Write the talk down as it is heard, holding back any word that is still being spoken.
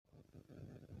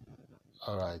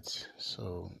Alright,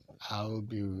 so I'll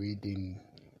be reading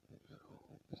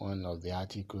one of the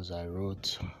articles I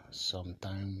wrote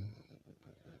sometime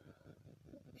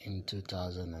in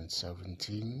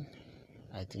 2017.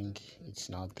 I think it's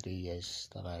now 3 years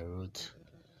that I wrote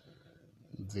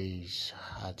this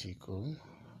article.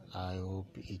 I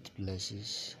hope it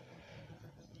blesses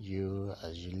you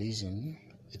as you listen.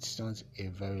 It's not a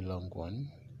very long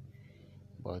one,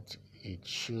 but it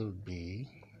should be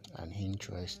an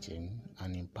interesting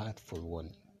and impactful one.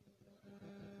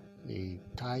 The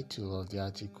title of the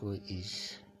article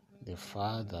is The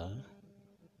Father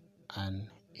and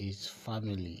His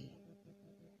Family.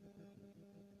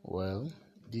 Well,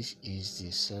 this is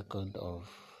the second of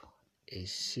a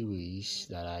series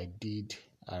that I did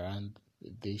around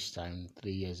this time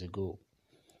 3 years ago.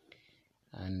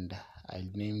 And I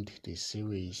named the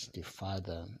series The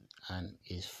Father and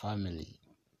His Family.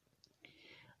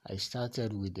 I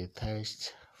started with the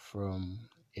text from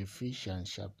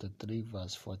Ephesians chapter 3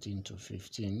 verse 14 to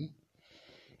 15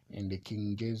 in the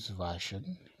King James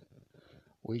Version,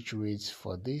 which reads,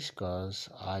 "For this cause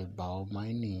I bow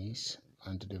my knees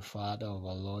unto the Father of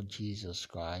our Lord Jesus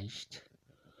Christ,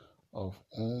 of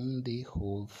whom the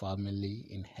whole family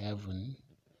in heaven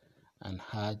and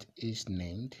earth is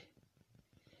named."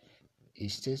 It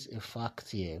states a fact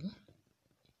here.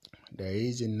 There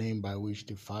is a name by which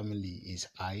the family is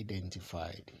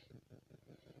identified.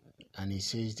 And it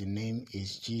says the name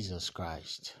is Jesus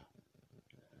Christ.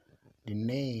 The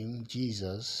name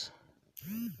Jesus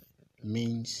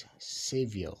means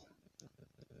Savior,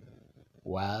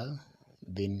 while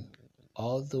the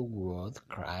other word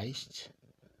Christ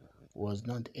was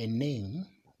not a name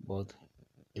but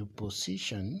a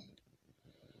position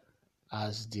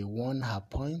as the one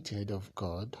appointed of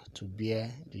God to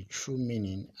bear the true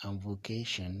meaning and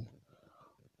vocation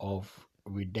of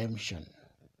redemption.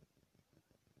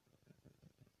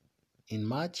 In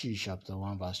Matthew chapter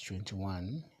 1 verse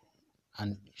 21,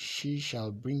 "And she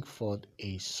shall bring forth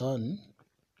a son,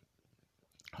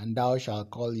 and thou shalt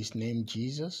call his name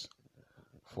Jesus,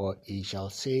 for he shall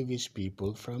save his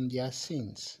people from their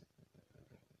sins."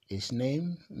 His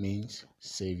name means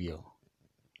Savior.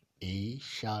 He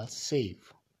shall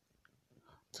save.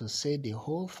 To say the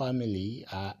whole family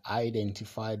are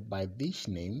identified by this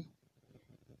name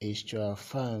is to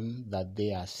affirm that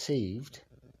they are saved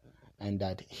and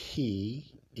that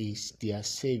He is their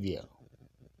Savior.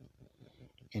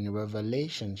 In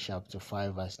Revelation chapter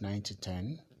 5 verse 9 to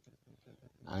 10,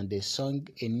 "And they sung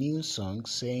a new song,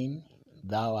 saying,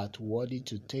 Thou art worthy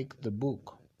to take the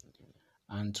book,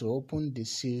 and to open the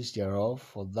seals thereof,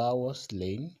 for thou wast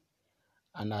slain,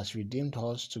 and hast redeemed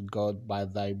us to God by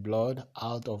thy blood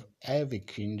out of every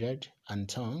kindred and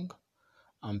tongue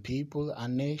and people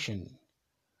and nation,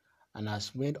 and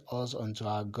hast made us unto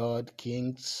our God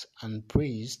kings and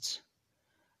priests,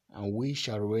 and we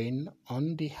shall reign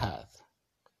on the earth."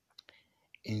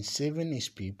 In saving his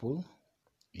people,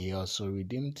 he also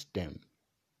redeemed them.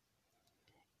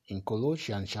 In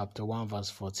Colossians chapter 1 verse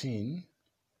 14,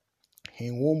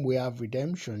 "In whom we have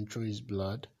redemption through his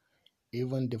blood,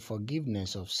 even the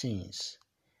forgiveness of sins.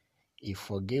 He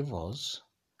forgave us,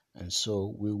 and so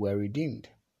we were redeemed."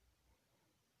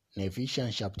 In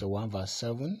Ephesians chapter 1 verse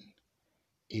 7,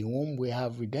 "In whom we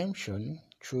have redemption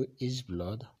through his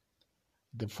blood,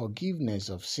 the forgiveness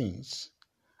of sins,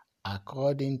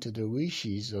 according to the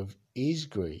riches of his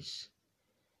grace."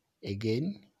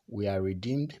 Again, we are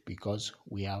redeemed because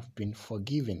we have been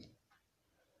forgiven.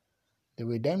 The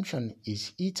redemption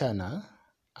is eternal,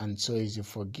 and so is the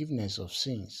forgiveness of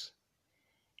sins.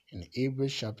 In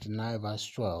Hebrews chapter 9 verse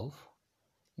 12,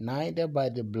 "Neither by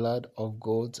the blood of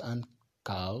goats and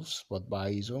calves, but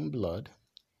by his own blood,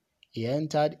 he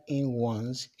entered in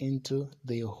once into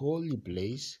the holy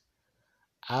place,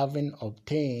 having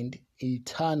obtained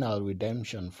eternal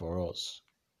redemption for us."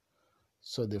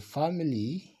 So the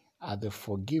family are the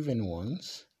forgiven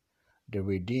ones, the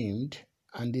redeemed,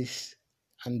 and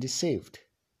the saved.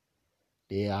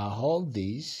 They are all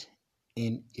these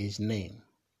in his name.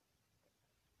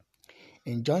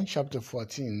 In John chapter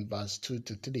 14 verse 2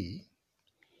 to 3,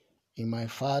 "In my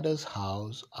Father's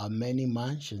house are many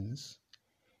mansions.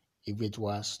 If it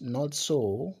was not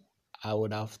so, I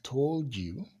would have told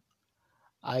you.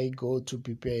 I go to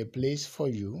prepare a place for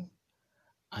you,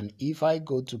 and if I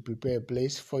go to prepare a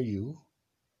place for you,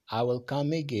 I will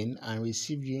come again and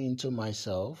receive you into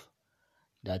myself,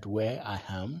 that where I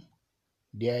am,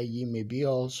 there ye may be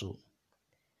also."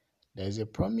 There is a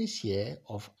promise here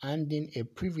of handing a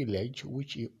privilege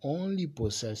which he only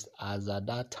possessed as at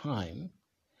that time,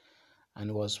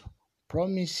 and was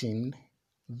promising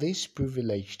this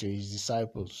privilege to his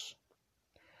disciples.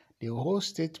 The whole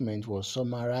statement was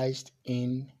summarized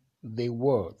in the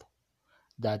word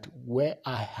that where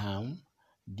I am,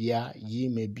 there ye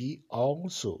may be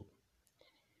also.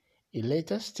 It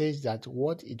later states that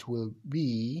what it will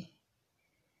be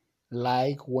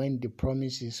like when the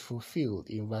promise is fulfilled.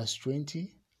 In verse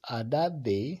 20, at that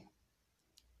day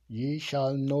ye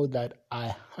shall know that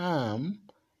I am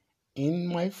in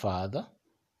my Father,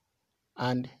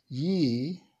 and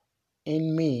ye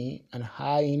in me, and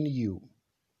I in you.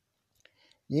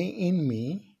 Ye in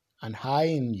me, and I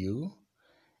in you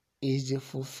is the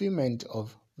fulfillment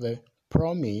of the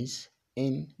promise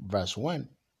in verse 1.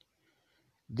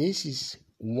 This is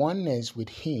oneness with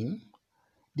Him.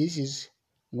 This is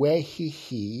where He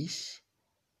is,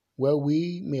 where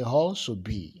we may also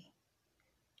be.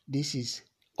 This is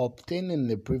obtaining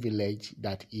the privilege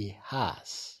that He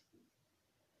has.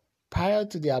 Prior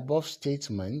to the above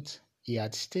statement, He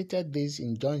had stated this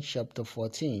in John chapter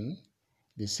 14,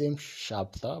 the same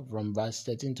chapter from verse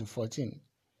 13 to 14.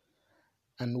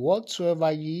 And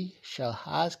whatsoever ye shall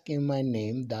ask in my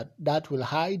name, that will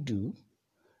I do,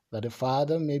 that the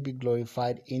Father may be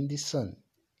glorified in the Son.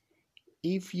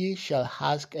 If ye shall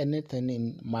ask anything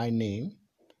in my name,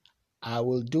 I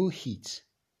will do it.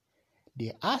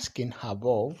 The asking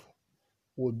above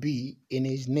would be in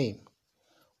His name,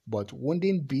 but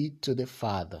wouldn't be to the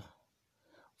Father.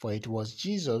 For it was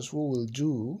Jesus who will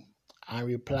do and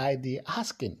reply the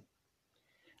asking.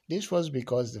 This was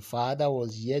because the Father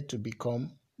was yet to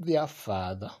become their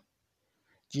Father.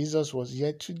 Jesus was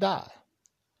yet to die.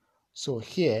 So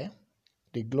here,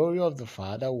 the glory of the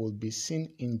Father will be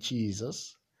seen in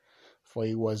Jesus, for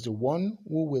He was the one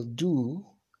who will do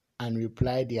and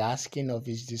reply the asking of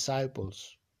His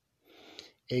disciples.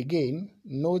 Again,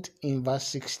 note in verse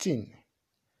 16,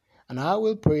 and I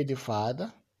will pray the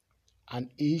Father, and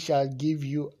He shall give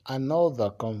you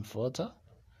another Comforter,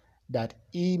 that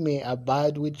He may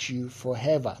abide with you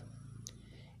forever.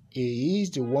 He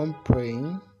is the one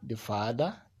praying the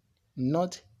Father,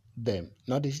 not them,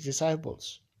 not His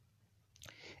disciples.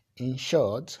 In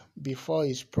short, before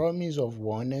His promise of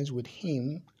oneness with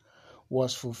Him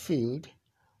was fulfilled,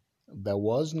 there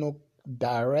was no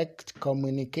direct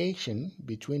communication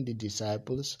between the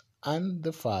disciples and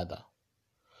the Father.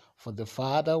 For the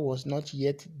Father was not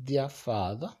yet their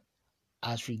Father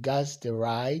as regards the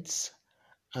rights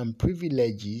and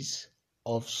privileges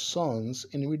of sons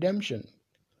in redemption.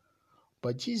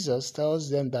 But Jesus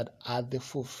tells them that at the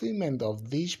fulfillment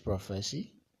of this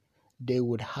prophecy, they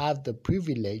would have the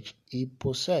privilege He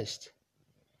possessed.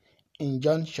 In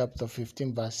John chapter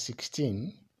 15 verse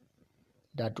 16,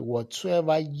 that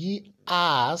whatsoever ye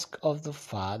ask of the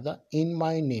Father in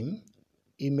my name,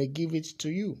 He may give it to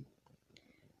you.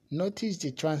 Notice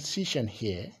the transition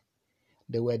here.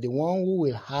 They were the one who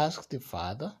will ask the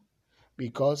Father,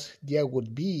 because there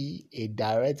would be a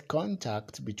direct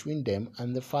contact between them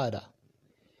and the Father.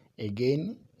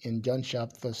 Again, in John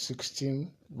chapter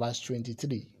 16, verse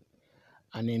 23,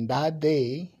 and in that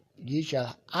day ye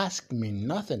shall ask me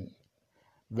nothing.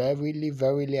 Verily,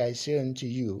 verily, I say unto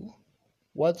you,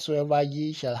 whatsoever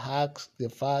ye shall ask the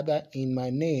Father in my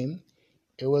name,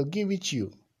 He will give it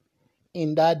you.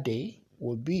 In that day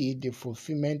will be the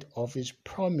fulfillment of His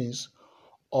promise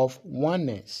of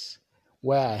oneness.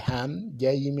 Where I am,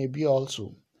 there ye may be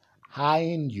also. I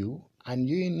in you, and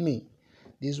you in me.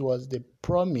 This was the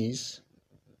promise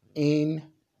in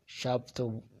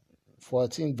chapter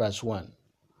 14, verse 1.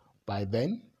 By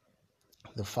then,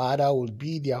 the Father would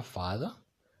be their Father.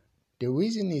 The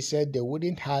reason He said they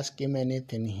wouldn't ask Him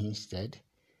anything instead,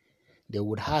 they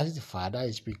would ask the Father,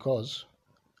 is because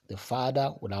the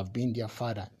Father would have been their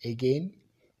Father. Again,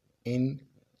 in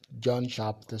John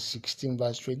chapter 16,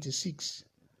 verse 26.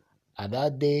 At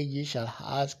that day ye shall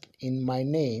ask in my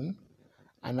name,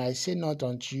 and I say not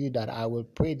unto you that I will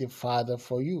pray the Father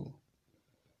for you.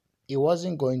 He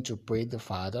wasn't going to pray the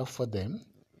Father for them.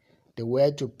 They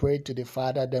were to pray to the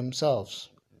Father themselves.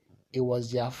 It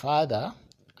was their Father,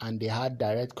 and they had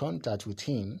direct contact with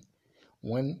Him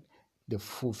when the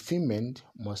fulfillment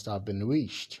must have been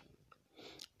reached.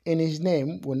 In His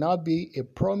name will now be a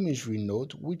promissory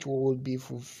note which will be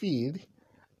fulfilled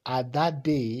at that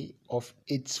day of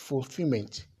its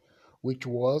fulfillment, which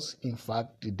was in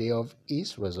fact the day of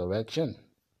His resurrection.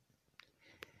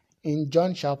 In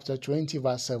John chapter 20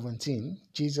 verse 17,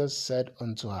 Jesus said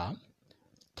unto her,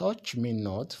 touch me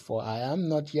not, for I am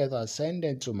not yet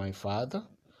ascended to my Father,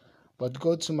 but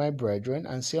go to my brethren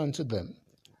and say unto them,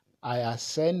 I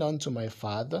ascend unto my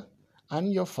Father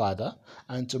and your Father,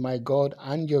 and to my God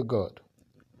and your God.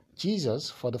 Jesus,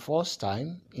 for the first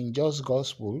time in John's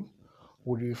Gospel,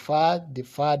 would refer to the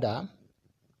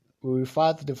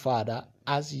Father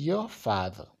as your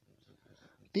Father.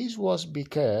 This was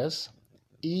because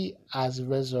he has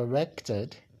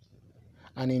resurrected,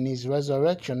 and in his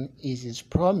resurrection is his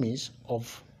promise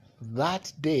of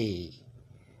that day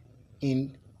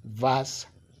in verse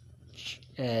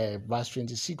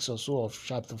 26 or so of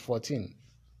chapter 14.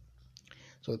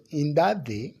 So in that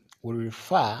day will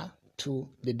refer to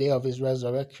the day of his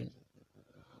resurrection,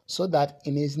 so that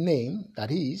in his name,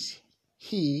 that is,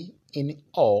 he in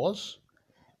us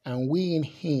and we in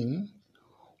him,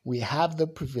 we have the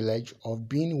privilege of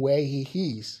being where he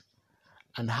is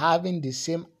and having the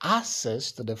same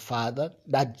access to the Father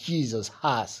that Jesus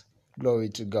has. Glory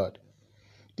to God.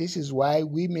 This is why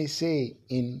we may say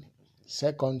in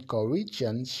 2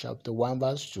 Corinthians chapter 1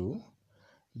 verse 2,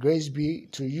 grace be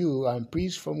to you and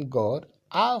peace from God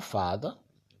our Father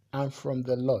and from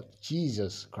the Lord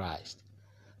Jesus Christ.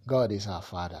 God is our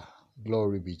Father.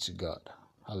 Glory be to God.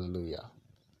 Hallelujah.